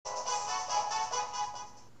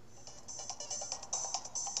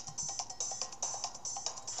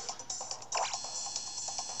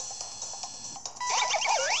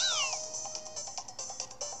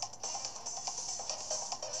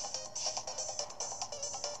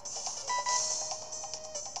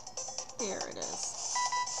Here it is.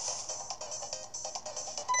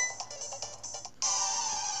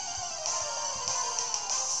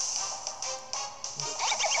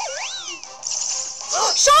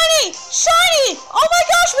 Shiny! Shiny! Oh my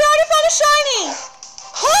gosh, we already found a shiny!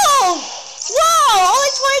 Oh! Wow!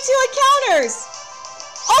 Only 22 encounters!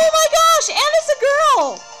 Oh my gosh! And it's a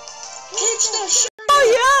girl! Oh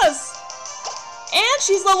yes! And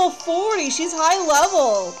she's level 40. She's high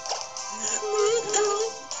level.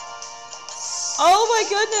 Oh my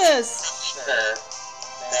goodness! Sure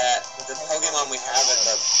that the Pokemon we have at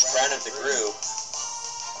the front of the group,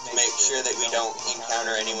 to make sure that we don't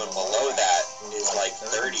encounter anyone below that, is like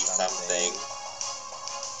 30 something.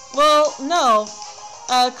 Well, no.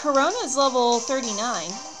 Corona is level 39.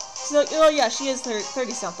 So, oh yeah, she is 30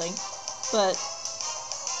 something. But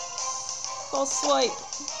I'll swipe.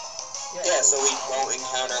 Yeah, so we won't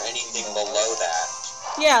encounter anything below that.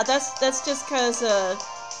 Yeah, that's just cause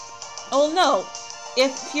oh no.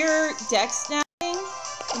 If you're dex snapping,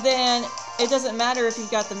 then it doesn't matter if you've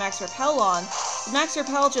got the max repel on. The max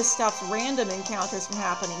repel just stops random encounters from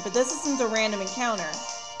happening, but this isn't a random encounter.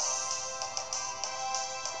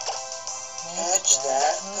 Catch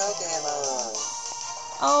that Pokemon.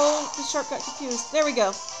 Oh, the shark got confused. There we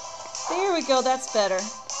go. There we go, that's better.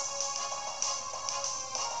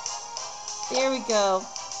 There we go.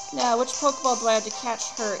 Now, which Pokeball do I have to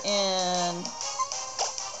catch her in?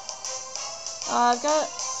 I've got...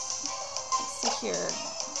 Let's see here.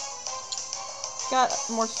 Got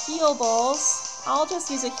more heal balls. I'll just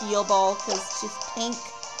use a heal ball because she's pink.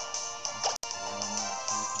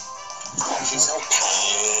 She's so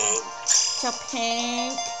pink. So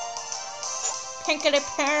pink. Pinkity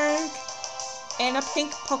pink. And a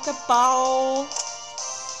pink Pokeball.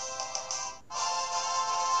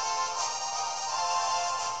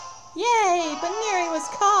 Yay! Buneary was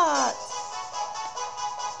caught!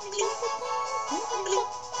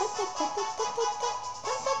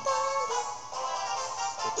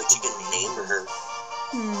 What you gonna name her?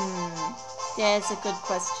 That's a good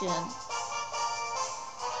question.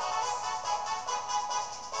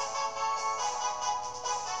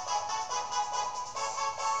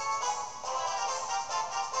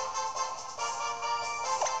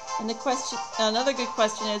 And the question, another good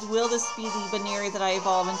question is, will this be the Buneary that I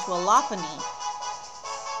evolve into a Lopunny?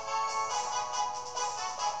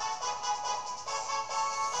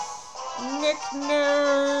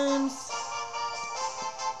 Nicknames!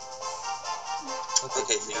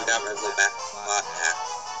 Okay, so you got my little back.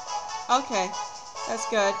 Okay, that's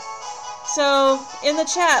good. So, in the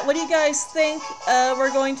chat, what do you guys think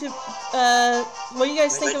we're going to, what do you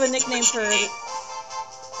guys think of a nickname for,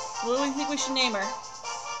 what do we think we should name her?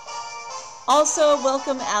 Also,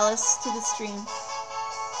 welcome Alice to the stream.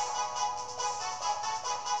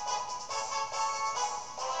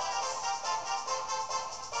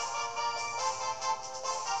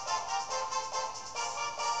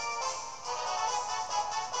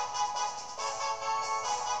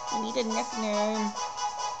 I need a nickname.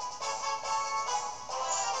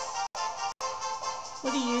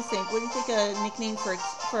 What do you think? What do you think a nickname for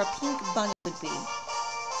a pink bunny would be?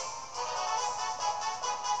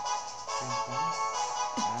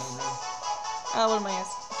 What am I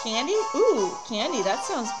asking? Candy? Ooh, Candy. That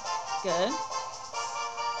sounds good.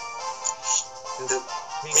 The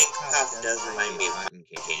pink puff does remind me of cotton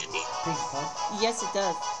candy. Pink puff? Yes, it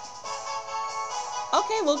does.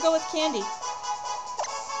 Okay, we'll go with Candy.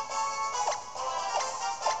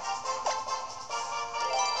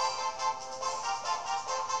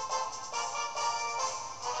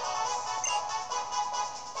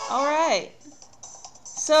 Alright.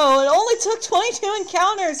 So, it only took 22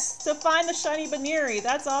 encounters to find the shiny Buneary.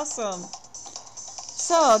 That's awesome.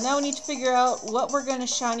 So, now we need to figure out what we're going to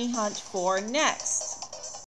shiny hunt for next.